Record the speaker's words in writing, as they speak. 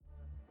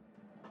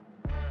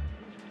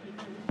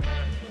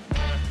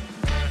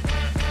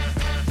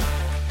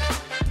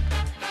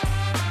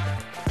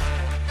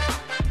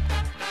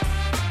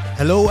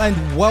Hello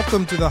and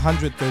welcome to the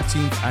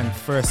 113th and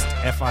first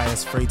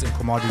FIS Freight and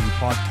Commodity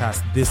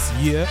Podcast this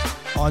year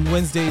on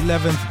Wednesday,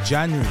 11th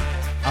January.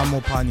 I'm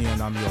Mopani and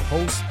I'm your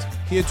host,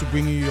 here to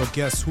bring you your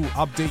guests who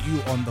update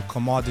you on the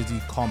commodity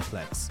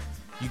complex.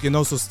 You can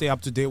also stay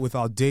up to date with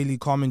our daily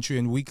commentary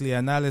and weekly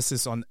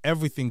analysis on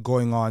everything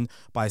going on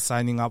by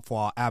signing up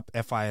for our app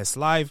FIS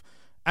Live.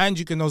 And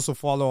you can also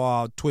follow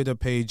our Twitter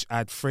page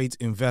at Freight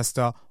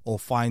Investor or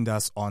find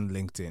us on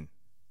LinkedIn.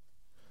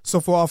 So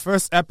for our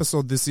first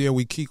episode this year,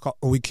 we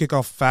kick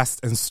off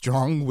fast and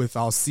strong with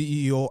our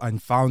CEO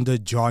and founder,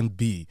 John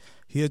B.,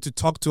 here to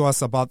talk to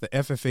us about the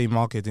FFA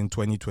market in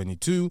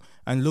 2022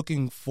 and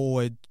looking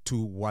forward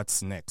to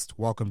what's next.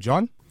 Welcome,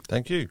 John.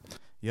 Thank you.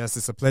 Yes,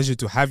 it's a pleasure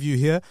to have you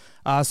here.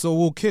 So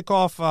we'll kick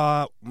off.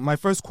 My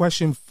first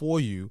question for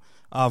you.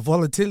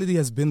 Volatility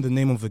has been the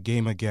name of the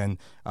game again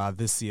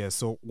this year.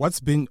 So what's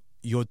been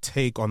your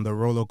take on the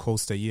roller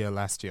coaster year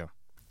last year?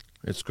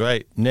 It's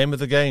great. Name of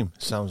the game.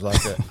 Sounds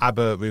like an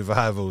ABBA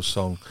revival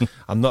song.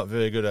 I'm not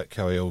very good at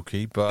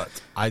karaoke, but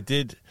I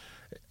did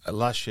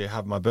last year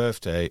have my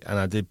birthday and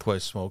I did play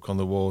Smoke on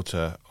the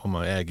Water on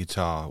my air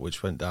guitar,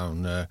 which went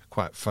down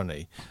quite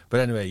funny. But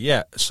anyway,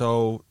 yeah,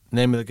 so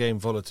name of the game,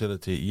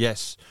 volatility.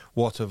 Yes,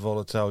 what a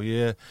volatile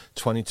year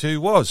 22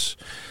 was.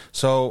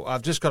 So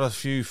I've just got a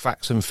few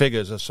facts and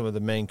figures of some of the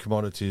main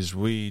commodities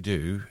we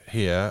do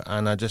here,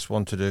 and I just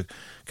wanted to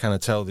kind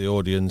of tell the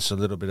audience a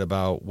little bit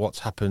about what's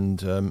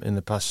happened in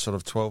the past sort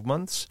of 12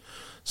 months.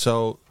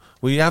 So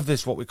we have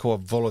this, what we call a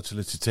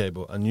volatility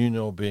table, and you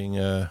know, being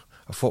a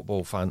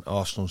football fan,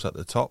 Arsenal's at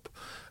the top.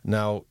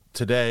 Now,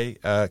 today,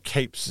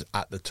 Cape's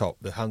at the top,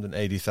 the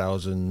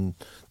 180,000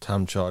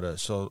 time charter.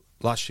 So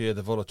last year,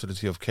 the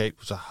volatility of Cape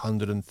was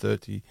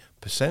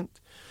 130%.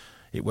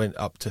 It went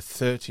up to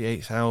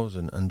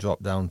 38,000 and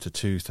dropped down to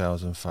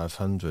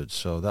 2,500.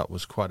 So that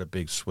was quite a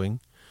big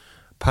swing.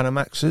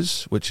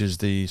 Panamaxes, which is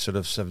the sort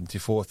of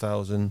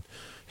 74,000,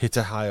 hit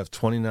a high of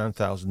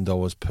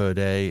 $29,000 per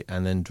day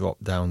and then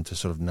dropped down to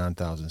sort of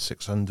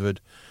 9,600.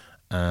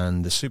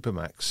 And the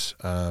Supermax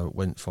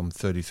went from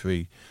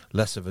 33,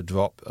 less of a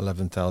drop,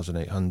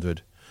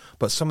 11,800.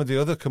 But some of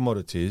the other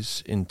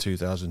commodities in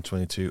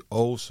 2022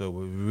 also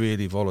were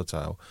really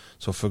volatile.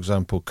 So, for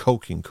example,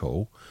 coking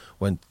coal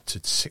went to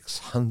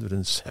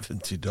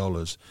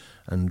 $670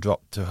 and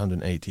dropped to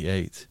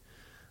 $188.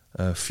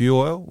 Fuel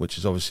oil, which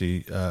is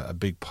obviously a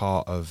big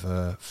part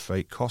of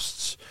freight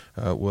costs,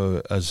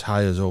 were as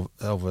high as over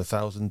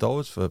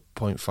 $1,000 for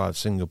 0.5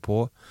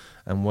 Singapore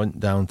and went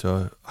down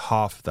to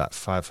half that,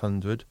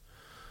 500.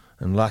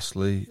 And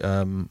lastly,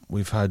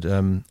 we've had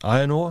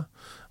iron ore,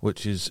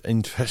 which is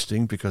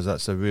interesting because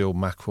that's a real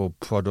macro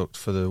product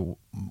for the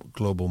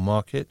global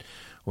market,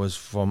 went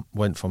from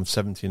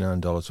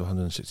 $79 to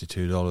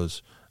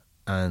 $162.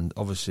 And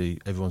obviously,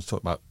 everyone's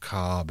talking about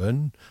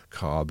carbon.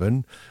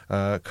 Carbon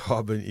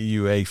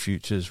EUA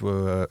futures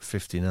were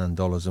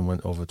 $59 and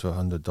went over to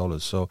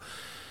 $100. So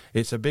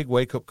it's a big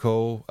wake-up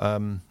call,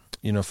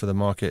 for the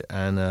market,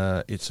 and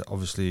it's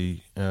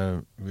obviously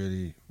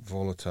really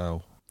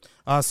volatile.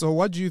 So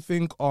what do you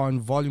think on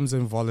volumes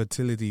and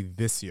volatility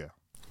this year?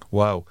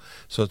 Wow.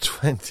 So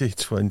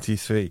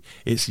 2023,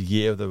 it's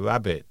year of the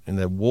rabbit, and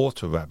the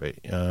water rabbit.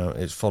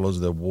 It follows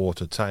the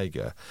water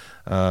tiger.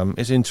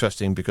 It's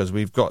interesting because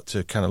we've got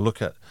to kind of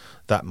look at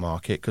that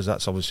market because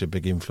that's obviously a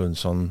big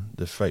influence on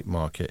the freight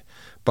market.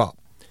 But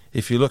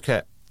if you look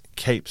at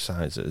Cape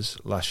sizes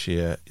last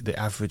year, the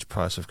average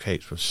price of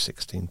Capes was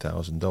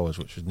 $16,000,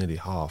 which was nearly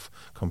half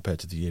compared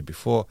to the year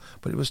before,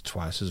 but it was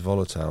twice as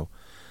volatile.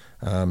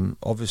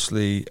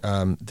 Obviously,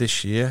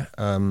 this year,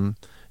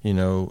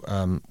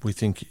 we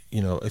think,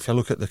 if I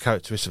look at the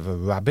characteristics of a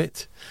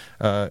rabbit,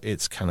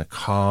 it's kind of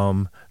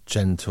calm,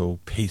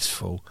 gentle,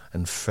 peaceful,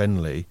 and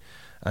friendly.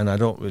 And I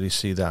don't really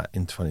see that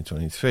in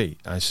 2023.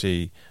 I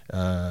see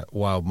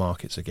wild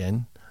markets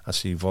again. I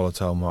see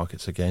volatile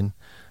markets again.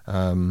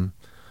 And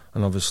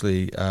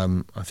obviously,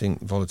 I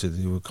think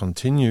volatility will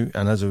continue.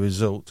 And as a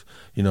result,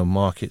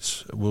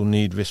 markets will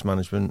need risk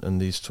management and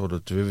these sort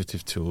of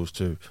derivative tools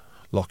to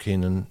lock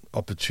in and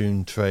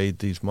opportune trade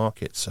these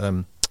markets.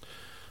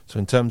 So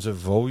in terms of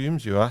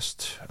volumes, you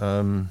asked,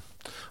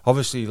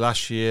 obviously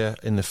last year,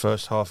 in the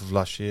first half of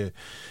last year,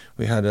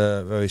 we had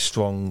a very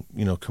strong,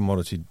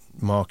 commodity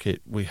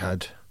market. We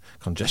had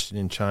congestion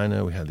in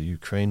China, we had the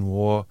Ukraine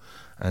war,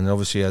 and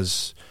obviously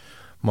as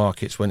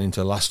markets went into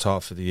the last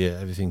half of the year,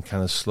 everything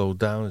kind of slowed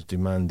down as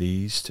demand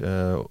eased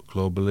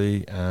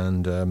globally,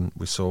 and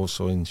we saw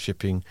also in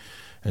shipping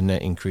a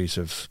net increase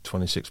of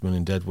 26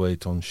 million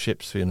deadweight on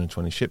ships,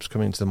 320 ships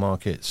coming into the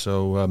market.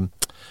 So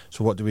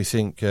what do we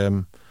think?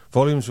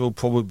 Volumes will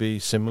probably be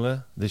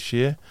similar this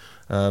year.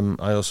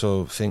 I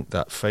also think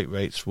that freight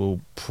rates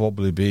will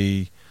probably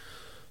be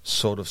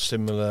sort of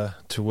similar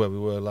to where we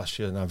were last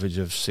year, an average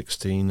of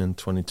 16 and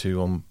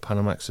 22 on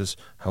Panamaxes.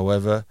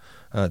 However,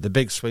 the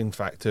big swing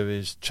factor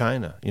is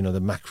China.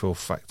 The macro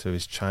factor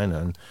is China.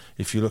 And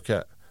if you look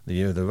at the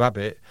year of the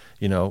rabbit,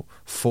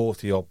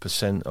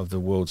 40% of the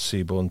world's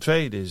seaborne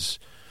trade is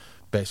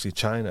basically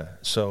China.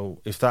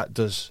 So if that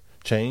does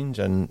change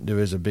and there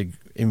is a big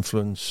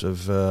influx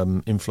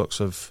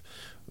of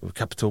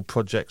capital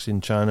projects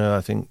in China, I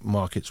think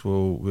markets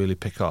will really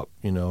pick up,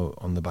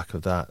 on the back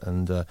of that.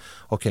 And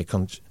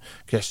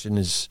congestion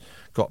has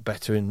got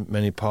better in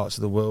many parts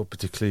of the world,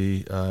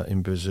 particularly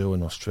in Brazil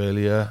and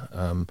Australia.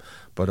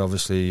 But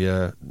obviously,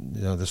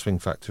 the swing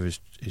factor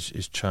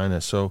is China.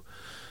 So,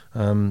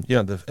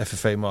 the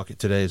FFA market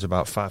today is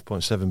about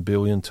 5.7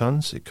 billion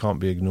tons. It can't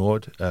be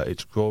ignored.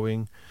 It's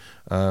growing,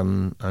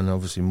 and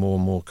obviously more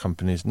and more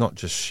companies, not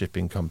just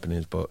shipping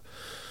companies, but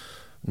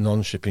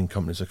non-shipping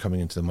companies are coming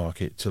into the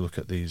market to look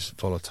at these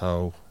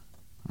volatile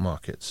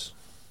markets.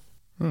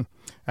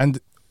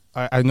 And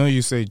I know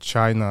you say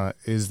China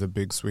is the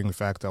big swing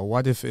factor.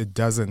 What if it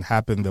doesn't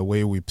happen the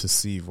way we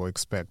perceive or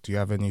expect? Do you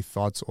have any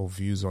thoughts or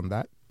views on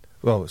that?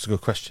 Well, it's a good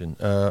question.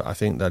 I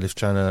think that if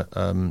China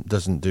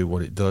doesn't do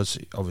what it does,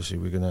 obviously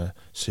we're going to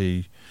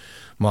see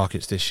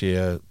markets this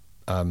year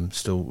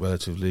still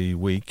relatively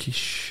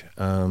weakish.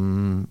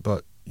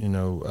 But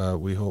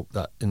we hope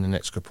that in the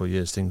next couple of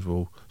years things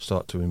will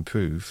start to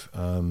improve,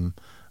 and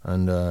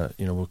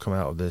we'll come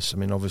out of this. I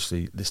mean,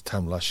 obviously this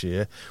time last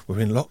year we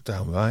were in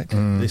lockdown, right?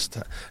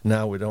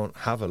 Now we don't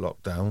have a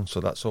lockdown,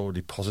 so that's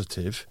already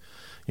positive.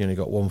 You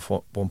got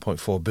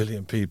 1.4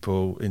 billion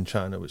people in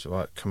China, which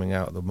are coming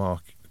out of the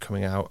market,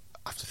 coming out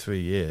after 3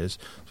 years.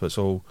 So it's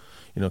all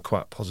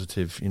quite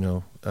positive,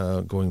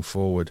 going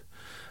forward.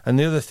 And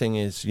the other thing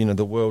is,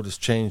 the world has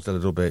changed a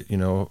little bit.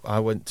 I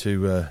went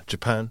to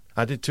Japan.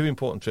 I did 2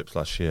 important trips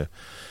last year.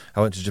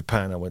 I went to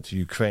Japan, I went to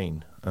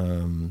Ukraine.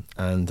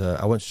 And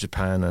I went to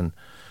Japan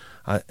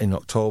in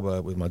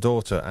October with my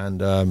daughter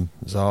and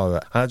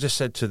Zara. And I just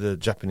said to the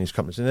Japanese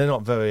companies, and they're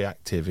not very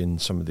active in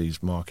some of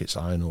these markets,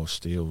 iron ore,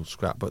 steel,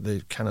 scrap, but they're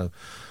kind of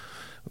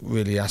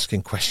really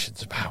asking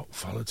questions about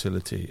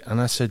volatility. And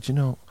I said,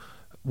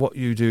 what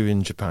you do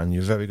in Japan,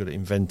 you're very good at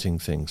inventing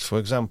things. For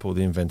example,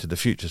 they invented the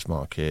futures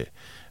market.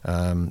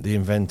 They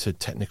invented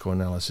technical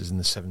analysis in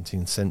the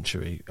 17th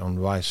century on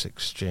rice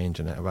exchange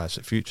and rice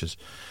futures.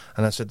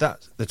 And I said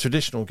that the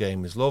traditional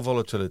game is low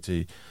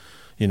volatility,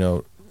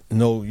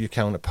 know your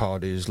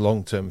counterparties,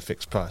 long-term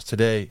fixed price.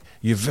 Today,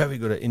 you're very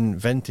good at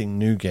inventing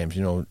new games,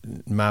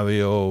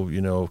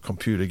 Mario,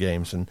 computer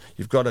games, and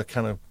you've got to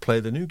kind of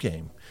play the new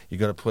game. You've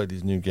got to play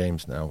these new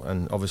games now.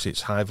 And obviously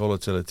it's high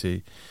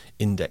volatility,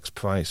 index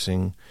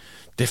pricing,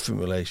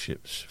 different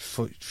relationships,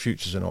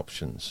 futures and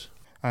options.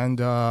 And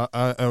a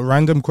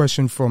random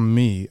question from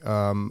me.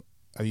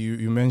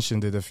 You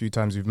mentioned it a few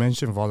times. You've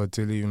mentioned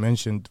volatility, you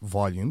mentioned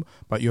volume,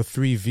 but your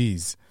 3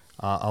 Vs,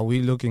 are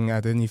we looking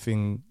at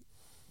anything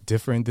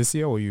different this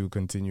year, or you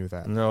continue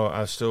that? No,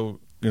 I still,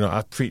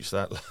 I've preached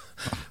that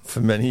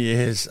for many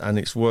years, and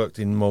it's worked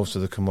in most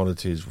of the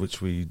commodities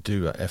which we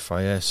do at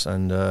FIS.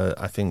 And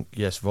I think,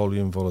 yes,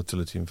 volume,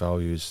 volatility, and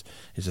value is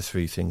the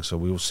 3 things. So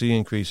we will see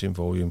increase in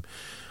volume.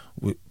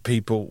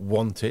 People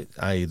want it,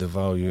 i.e. the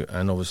value,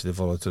 and obviously the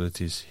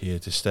volatility is here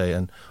to stay.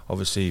 And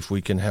obviously, if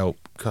we can help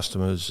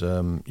customers,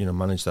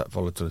 manage that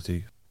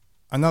volatility.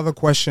 Another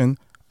question.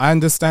 I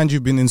understand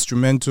you've been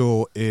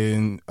instrumental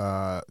in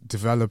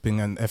developing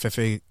an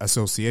FFA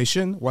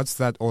association. What's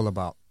that all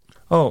about?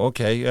 Oh,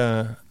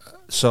 okay.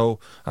 So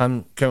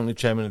I'm currently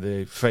chairman of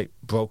the Freight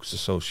Brokers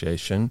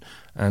Association,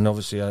 and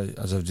obviously,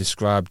 as I've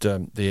described,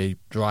 the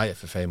dry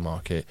FFA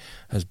market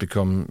has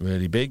become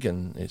really big,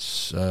 and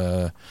it's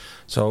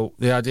so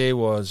the idea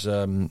was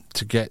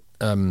to get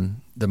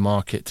the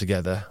market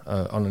together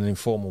on an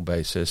informal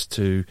basis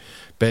to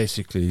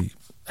basically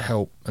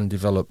help and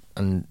develop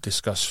and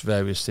discuss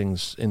various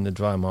things in the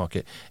dry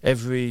market.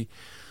 Every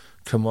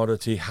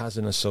commodity has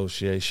an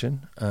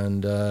association,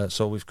 and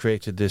so we've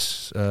created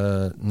this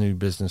new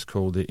business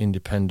called the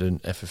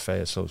Independent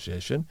FFA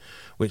Association,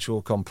 which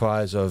will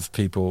comprise of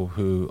people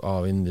who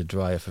are in the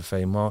dry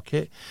FFA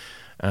market,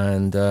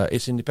 and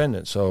it's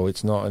independent, so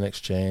it's not an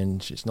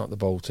exchange, it's not the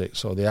Baltic.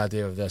 So the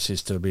idea of this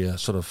is to be a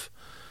sort of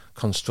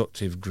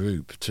constructive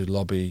group to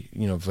lobby,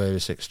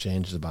 various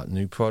exchanges about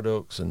new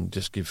products and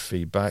just give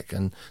feedback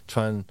and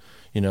try and,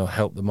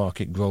 help the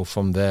market grow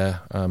from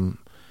there.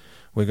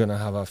 We're going to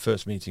have our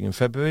first meeting in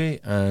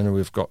February, and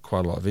we've got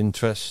quite a lot of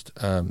interest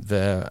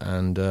there,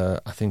 and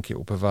I think it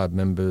will provide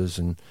members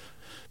and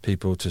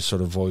people to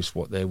sort of voice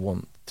what they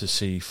want to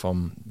see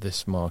from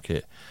this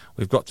market.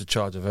 We've got to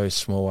charge a very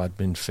small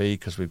admin fee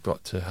because we've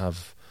got to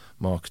have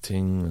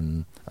marketing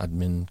and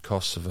admin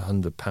costs of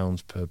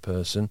 £100 per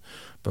person,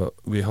 but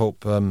we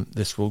hope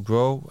this will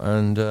grow,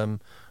 and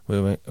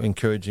we're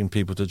encouraging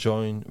people to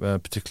join,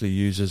 particularly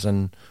users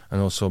and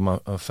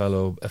also our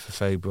fellow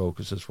FFA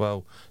brokers as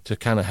well, to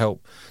kind of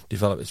help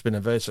develop. It's been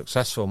a very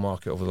successful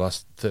market over the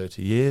last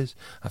 30 years.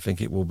 I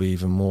think it will be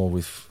even more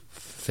with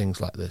things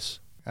like this.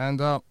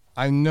 And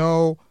I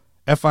know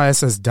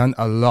FIS has done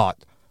a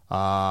lot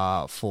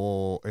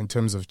in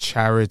terms of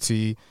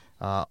charity.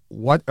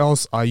 What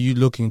else are you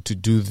looking to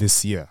do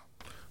this year?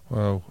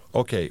 Well,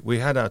 okay, we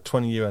had our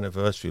 20-year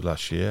anniversary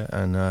last year,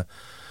 and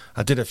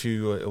I did a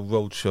few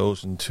road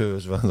shows and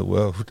tours around the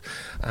world,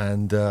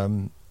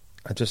 and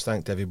I just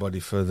thanked everybody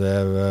for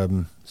their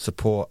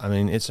support. I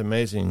mean, it's an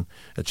amazing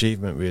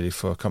achievement, really,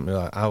 for a company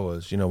like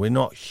ours. You know, we're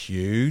not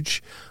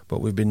huge,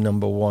 but we've been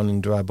number one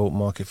in dry bulk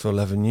market for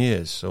 11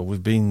 years. So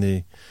we've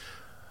been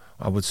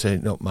I would say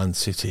not Man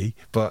City,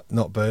 but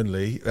not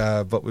Burnley,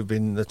 but we've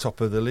been the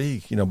top of the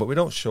league. You know, but we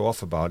don't show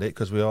off about it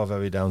because we are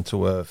very down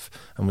to earth,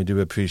 and we do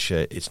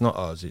appreciate it's not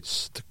us,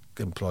 it's the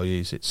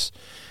employees, it's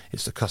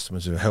the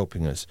customers who are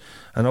helping us.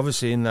 And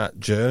obviously in that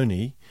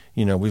journey,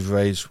 you know, we've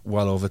raised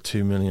well over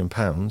 £2 million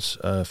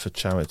for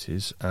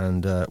charities,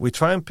 and we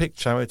try and pick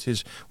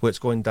charities where it's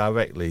going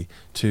directly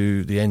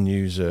to the end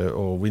user,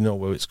 or we know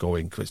where it's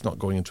going, because it's not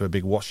going into a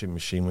big washing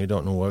machine. We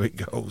don't know where it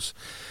goes.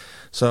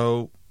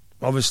 So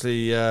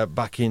obviously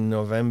back in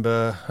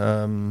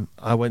November,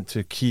 I went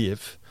to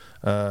Kiev,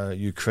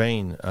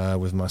 Ukraine,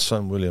 with my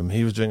son William.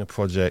 He was doing a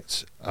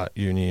project at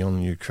uni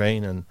on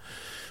Ukraine, and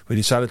we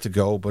decided to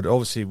go, but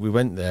obviously we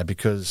went there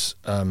because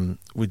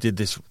we did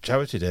this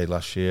charity day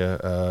last year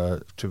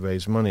to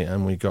raise money,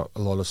 and we got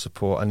a lot of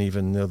support, and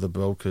even the other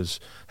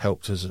brokers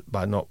helped us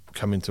by not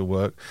coming to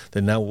work.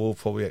 They now will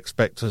probably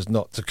expect us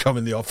not to come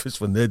in the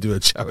office when they do a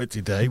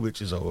charity day,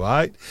 which is all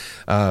right.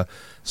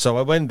 So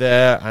I went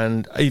there,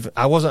 and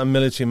I wasn't a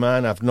military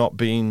man. I've not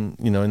been,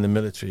 you know, in the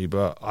military,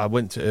 but I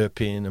went to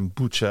Irpin and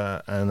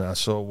Bucha, and I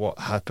saw what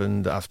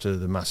happened after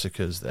the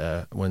massacres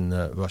there when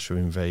Russia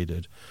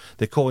invaded.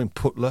 They call him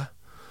Putler,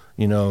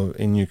 you know,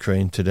 in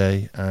Ukraine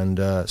today. And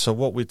so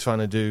what we're trying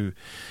to do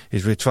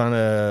is we're trying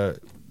to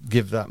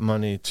give that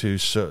money to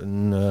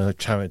certain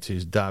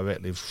charities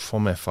directly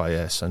from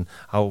FIS, and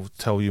I'll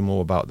tell you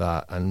more about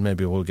that, and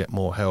maybe we'll get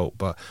more help.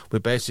 But we're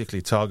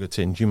basically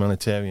targeting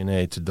humanitarian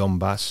aid to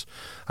Donbass.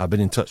 I've been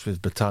in touch with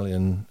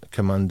battalion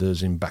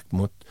commanders in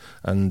Bakhmut,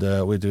 and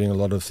we're doing a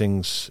lot of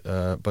things,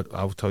 but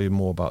I'll tell you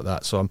more about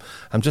that. So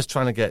I'm just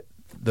trying to get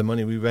the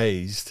money we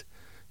raised.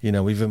 You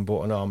know, we even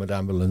bought an armoured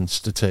ambulance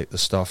to take the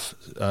stuff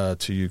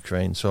to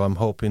Ukraine. So I'm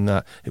hoping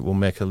that it will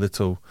make a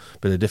little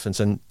bit of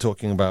difference. And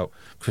talking about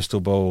crystal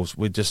balls,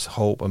 we just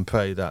hope and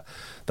pray that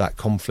that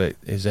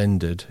conflict is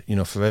ended, you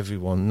know, for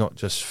everyone, not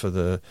just for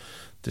the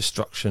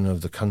destruction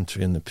of the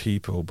country and the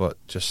people, but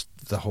just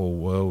the whole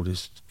world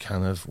is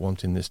kind of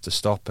wanting this to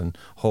stop. And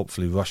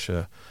hopefully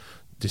Russia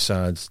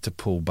decides to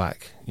pull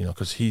back, you know,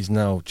 because he's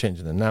now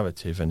changing the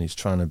narrative, and he's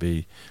trying to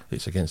be,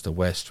 it's against the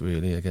West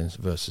really, against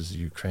versus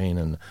Ukraine,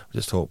 and I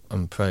just hope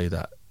and pray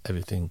that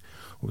everything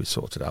will be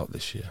sorted out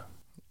this year.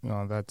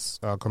 No,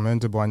 that's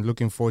commendable, and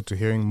looking forward to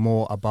hearing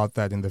more about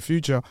that in the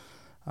future.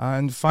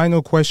 And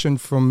final question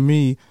from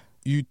me,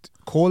 you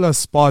call us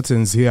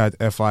Spartans here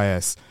at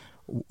FIS.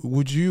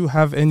 Would you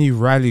have any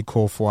rally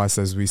call for us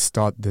as we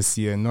start this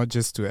year, not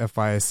just to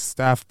FIS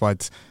staff,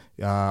 but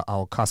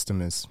our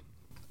customers?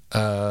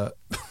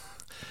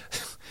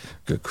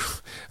 Good.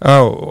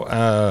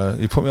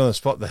 You put me on the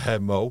spot there,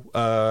 Mo.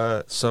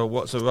 So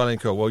what's a rallying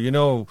call? Well, you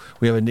know,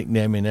 we have a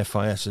nickname in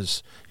FIS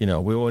as, you know,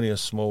 we're only a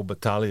small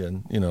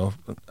battalion, you know,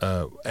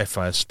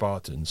 FIS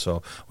Spartans.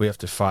 So we have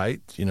to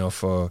fight, you know,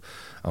 for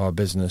our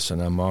business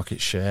and our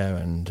market share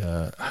and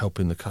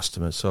helping the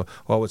customers. So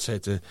what I would say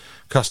to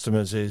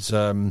customers is, you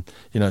know,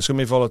 it's going to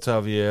be a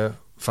volatile year.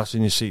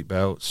 Fasten your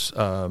seatbelts,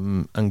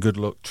 and good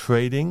luck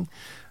trading.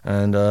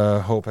 And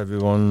hope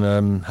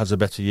everyone has a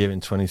better year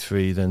in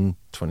 23 than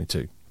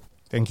 22.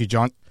 Thank you,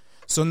 John.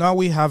 So now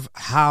we have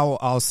Hao,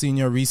 our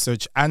senior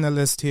research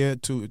analyst, here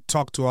to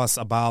talk to us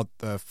about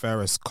the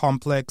ferrous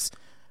complex.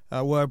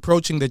 We're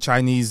approaching the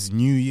Chinese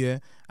New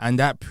Year, and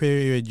that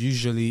period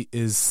usually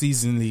is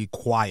seasonally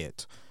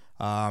quiet.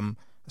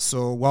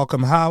 So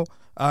welcome, Hao.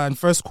 And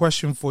first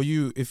question for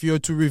you, if you're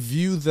to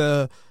review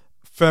the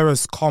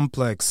ferrous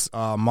complex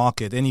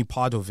market, any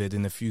part of it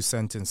in a few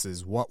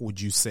sentences, what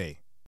would you say?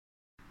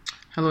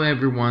 Hello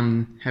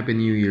everyone, Happy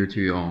New Year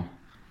to you all.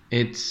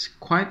 It's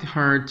quite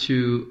hard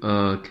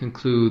to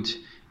conclude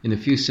in a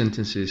few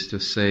sentences to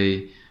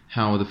say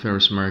how the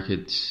ferrous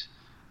market's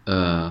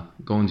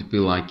going to be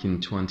like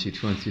in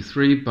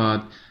 2023,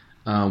 but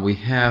we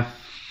have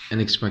an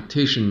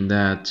expectation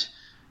that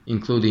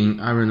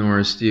including iron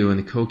ore, steel,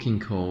 and coking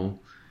coal,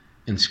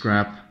 and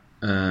scrap,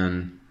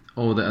 and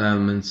all the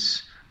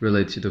elements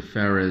related to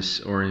ferrous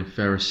or in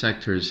ferrous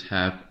sectors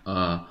have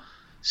a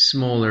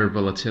smaller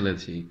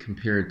volatility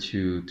compared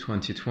to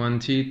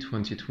 2020,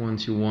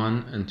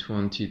 2021, and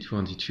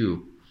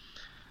 2022.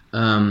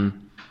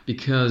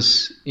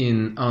 Because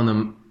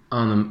on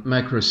a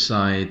macro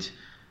side,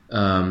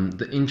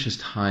 the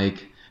interest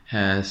hike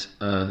has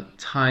a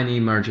tiny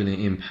marginal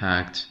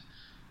impact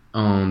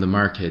on the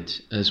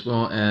market, as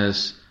well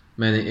as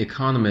many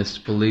economists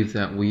believe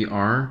that we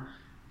are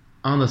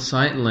on the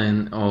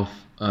sideline of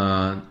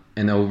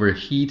an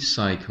overheat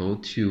cycle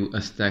to a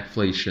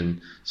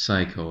stagflation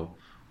cycle,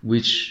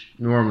 which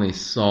normally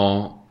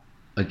saw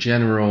a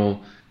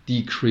general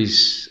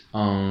decrease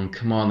on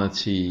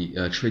commodity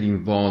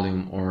trading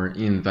volume or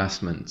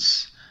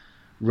investments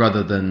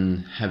rather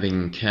than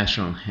having cash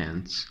on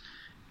hands.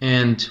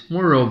 And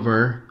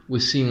moreover, we're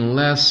seeing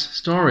less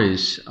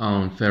stories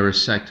on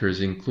ferrous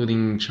sectors,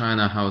 including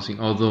China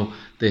housing, although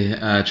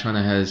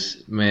China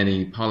has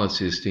many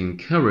policies to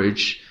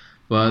encourage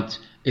but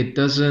it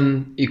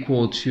doesn't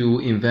equal to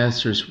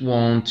investors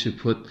want to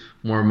put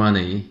more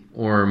money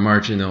or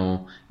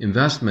marginal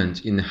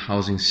investment in the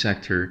housing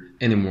sector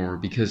anymore,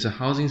 because the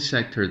housing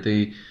sector,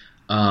 they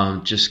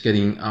just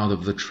getting out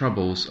of the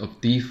troubles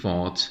of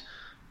default,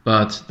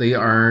 but they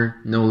are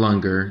no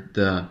longer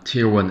the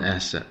tier one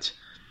asset.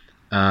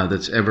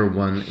 That's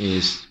everyone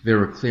is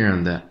very clear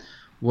on that.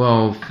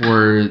 Well,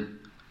 for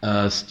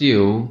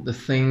steel, the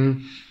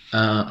thing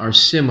are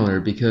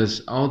similar,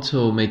 because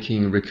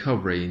automaking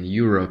recovery in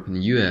Europe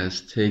and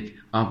US take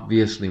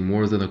obviously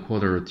more than a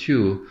quarter or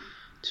two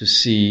to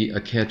see a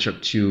catch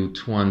up to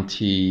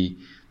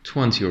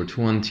 2020 or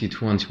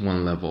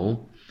 2021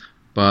 level.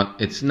 But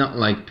it's not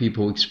like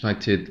people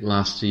expected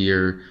last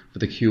year for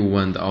the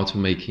Q1 the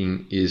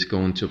automaking is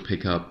going to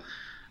pick up.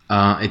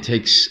 It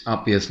takes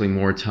obviously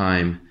more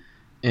time,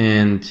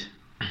 and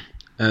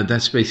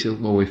that's basically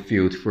what we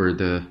feel for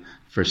the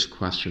first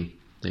question.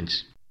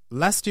 Thanks.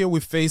 Last year, we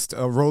faced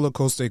a roller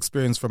coaster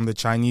experience from the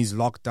Chinese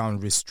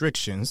lockdown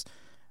restrictions.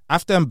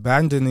 After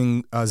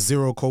abandoning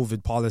zero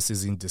COVID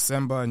policies in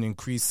December and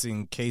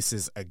increasing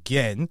cases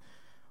again,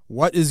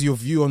 what is your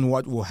view on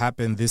what will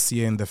happen this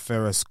year in the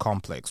ferrous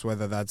complex,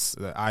 whether that's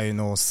iron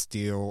ore,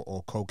 steel,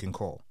 or coke and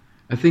coal?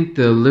 I think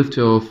the lift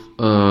of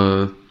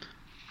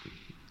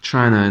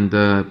China and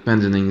the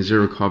abandoning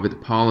zero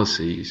COVID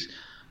policies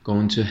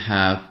going to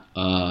have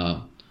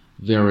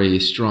very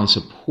strong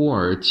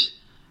support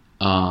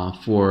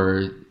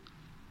for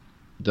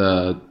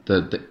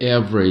the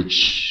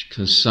average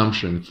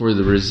consumption, for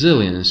the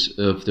resilience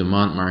of the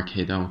demand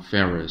market on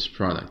ferrous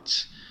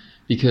products.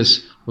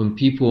 Because when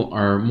people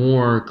are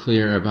more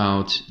clear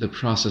about the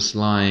process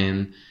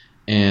line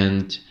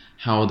and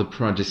how the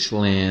projects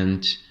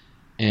land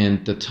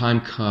and the time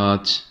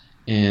cut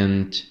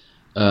and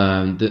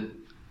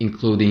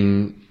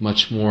including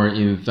much more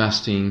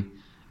investing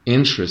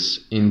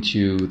interest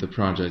into the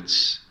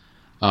projects,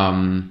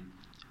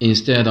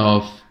 instead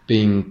of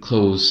being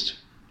closed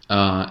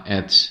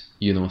at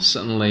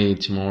suddenly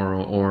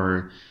tomorrow,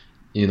 or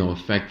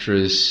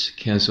factories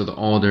cancel the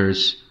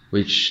orders,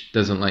 which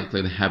doesn't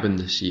likely to happen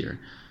this year.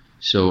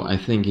 So I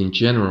think in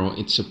general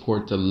it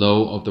supports the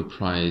low of the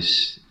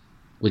price,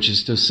 which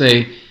is to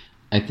say,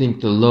 I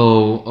think the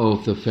low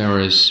of the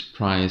ferrous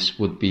price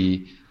would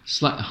be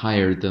slightly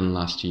higher than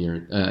last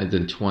year,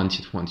 than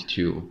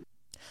 2022.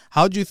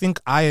 How do you think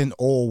iron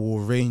ore will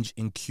range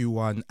in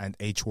Q1 and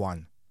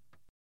H1?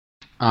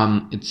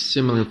 It's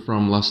similar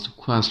from last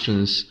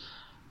questions.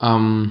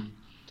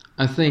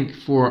 I think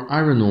for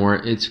iron ore,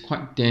 it's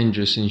quite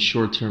dangerous in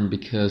short term,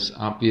 because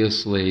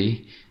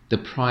obviously the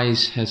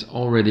price has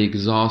already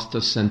exhausted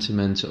the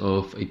sentiment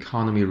of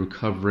economy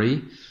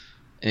recovery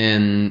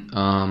and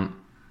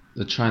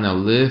the China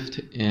lift,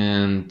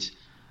 and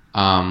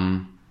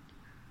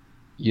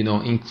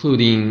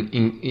including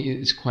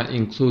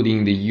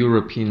the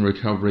European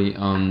recovery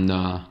on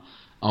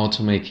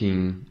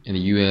automaking and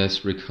the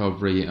US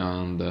recovery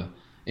on the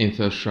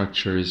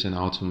infrastructures and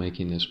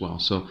automaking as well.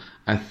 So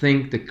I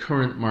think the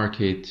current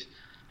market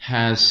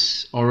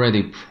has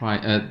already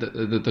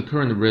the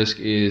current risk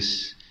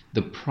is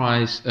the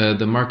price.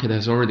 The market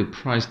has already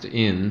priced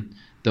in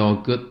the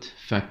good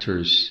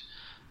factors,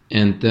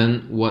 and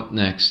then what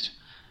next?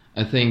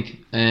 I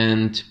think,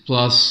 and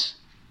plus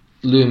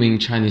looming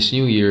Chinese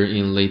New Year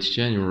in late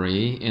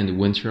January and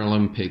Winter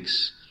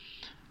Olympics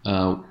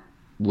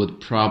would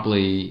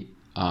probably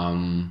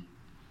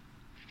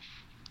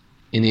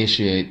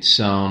initiate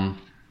some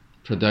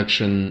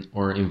production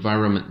or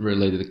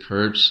environment-related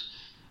curbs.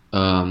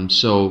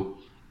 So,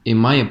 in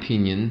my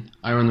opinion,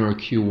 iron ore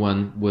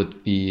Q1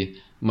 would be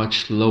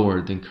much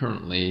lower than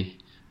currently,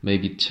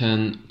 maybe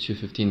 $10 to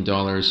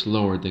 $15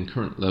 lower than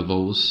current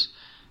levels,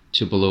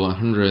 to below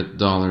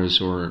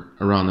 $100 or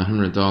around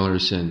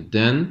 $100, and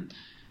then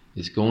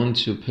it's going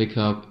to pick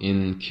up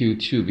in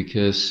Q2,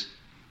 because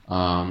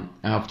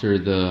after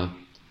the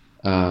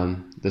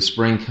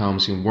spring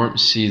comes in warm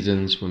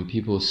seasons, when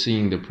people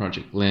seeing the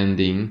project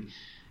landing,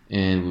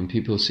 and when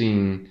people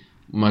seeing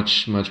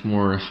much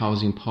more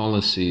housing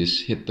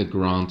policies hit the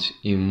ground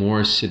in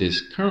more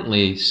cities.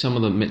 Currently, some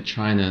of the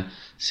mid-China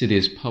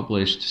cities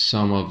published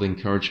some of the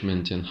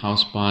encouragement in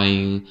house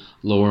buying,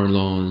 lower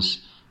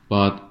loans,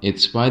 but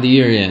it's by the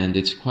year end,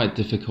 it's quite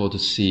difficult to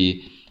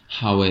see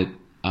how it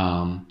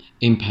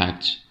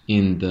impacts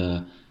in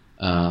the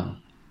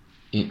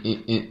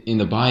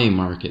buying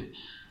market.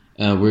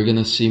 We're going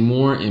to see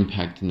more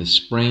impact in the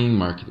spring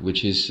market,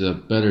 which is a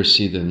better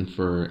season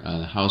for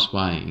house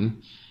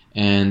buying.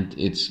 And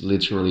it's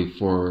literally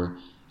for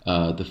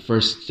the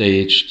first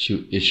stage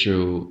to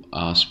issue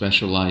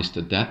specialized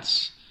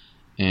debts.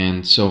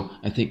 And so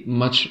I think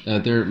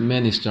there are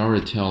many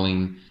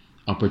storytelling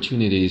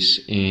opportunities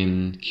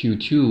in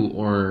Q2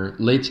 or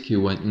late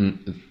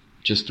Q1,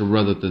 just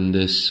rather than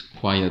this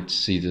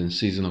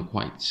seasonal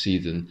quiet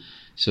season.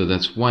 So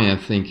that's why I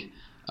think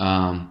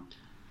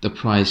the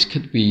price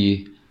could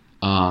be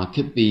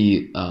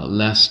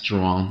less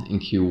strong in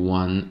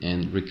Q1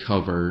 and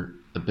recover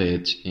a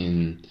bit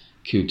in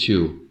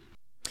Q2.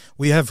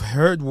 We have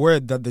heard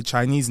word that the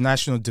Chinese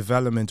National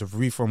Development of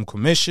Reform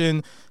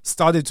Commission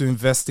started to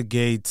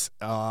investigate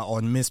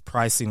on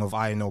mispricing of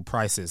iron ore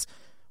prices.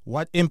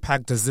 What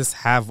impact does this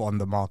have on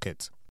the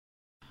market?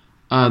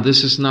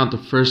 This is not the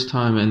first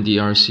time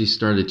NDRC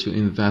started to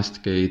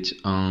investigate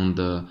on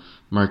the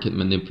market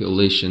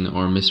manipulation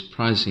or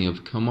mispricing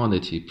of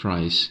commodity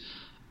price.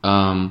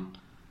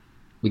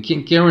 We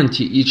can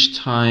guarantee each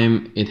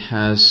time it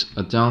has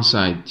a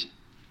downside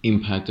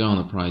impact on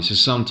the price.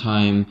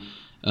 Sometimes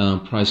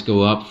price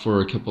go up for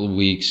a couple of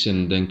weeks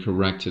and then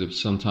corrected.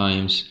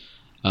 Sometimes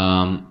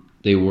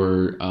they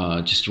were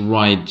just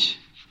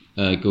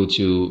go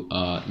to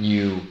a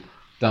new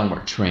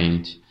downward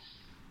trend.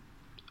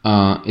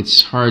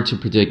 It's hard to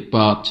predict,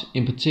 but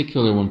in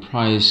particular when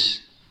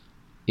price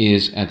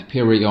is at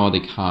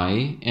periodic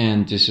high,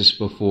 and this is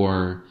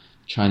before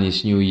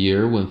Chinese New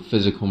Year, when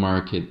physical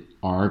market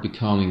are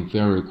becoming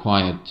very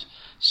quiet,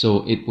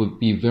 so it would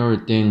be very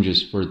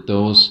dangerous for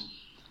those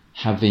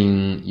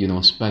having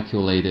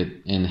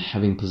speculated and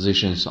having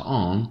positions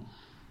on.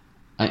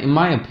 In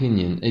my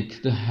opinion, it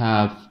could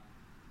have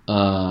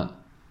an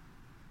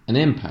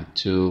impact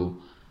to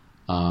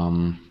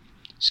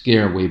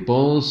scare away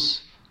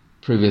both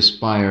previous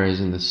buyers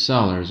and the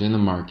sellers in the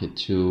market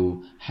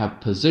to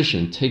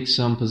take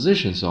some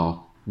positions off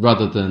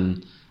rather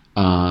than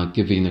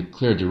giving a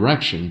clear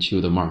direction to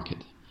the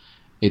market.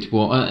 It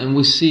will, and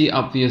we see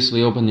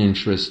obviously open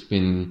interest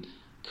been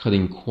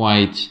cutting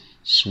quite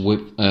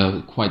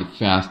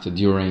fast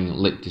during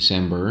late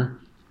December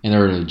and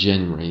early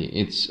January.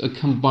 It's a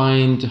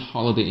combined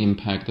holiday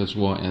impact as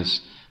well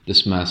as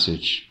this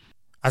message.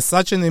 As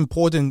such an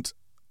important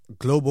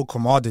global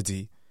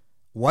commodity,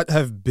 what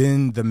have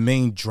been the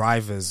main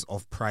drivers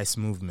of price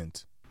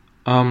movement?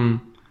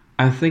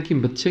 I think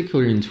in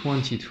particular in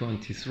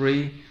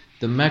 2023,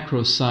 the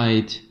macro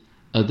side,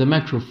 the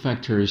macro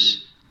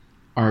factors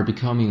are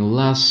becoming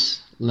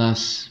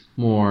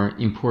more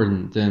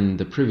important than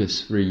the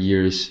previous 3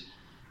 years,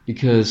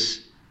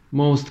 because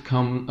most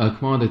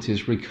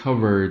commodities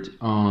recovered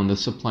on the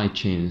supply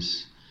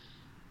chains.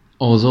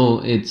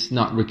 Although it's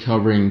not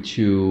recovering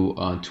to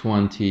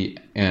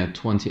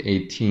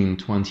 2018,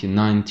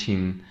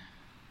 2019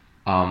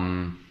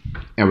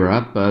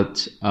 era,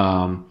 but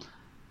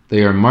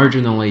they are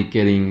marginally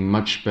getting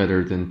much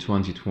better than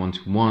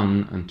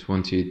 2021 and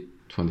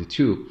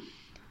 2022.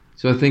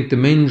 So I think the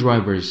main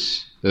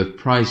drivers of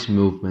price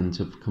movement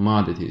of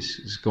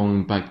commodities is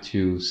going back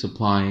to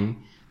supply,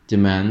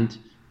 demand,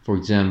 for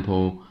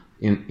example,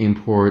 in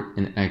import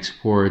and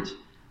export,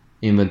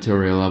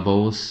 inventory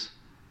levels,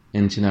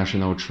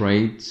 international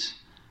trades,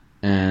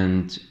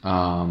 and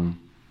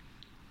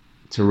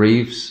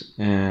tariffs,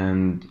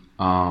 and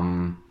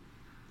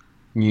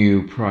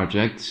new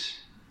projects,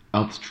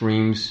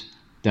 upstreams,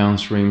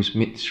 downstreams,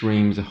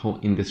 midstreams, the whole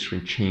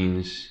industry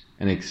chains,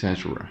 and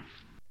etc.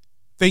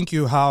 Thank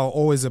you, Hao.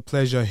 Always a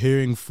pleasure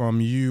hearing from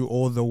you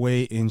all the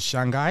way in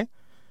Shanghai.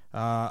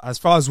 As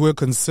far as we're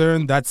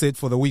concerned, that's it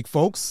for the week,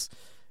 folks.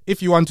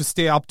 If you want to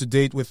stay up to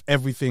date with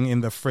everything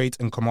in the freight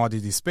and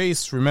commodity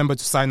space, remember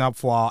to sign up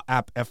for our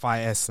app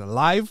FIS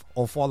Live,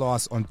 or follow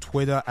us on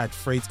Twitter at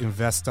Freight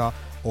Investor,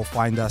 or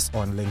find us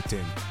on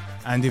LinkedIn.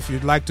 And if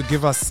you'd like to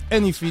give us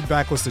any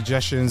feedback or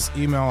suggestions,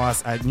 email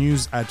us at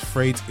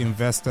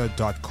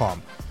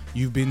news@freightinvestor.com.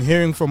 You've been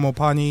hearing from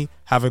Mopani.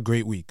 Have a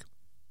great week.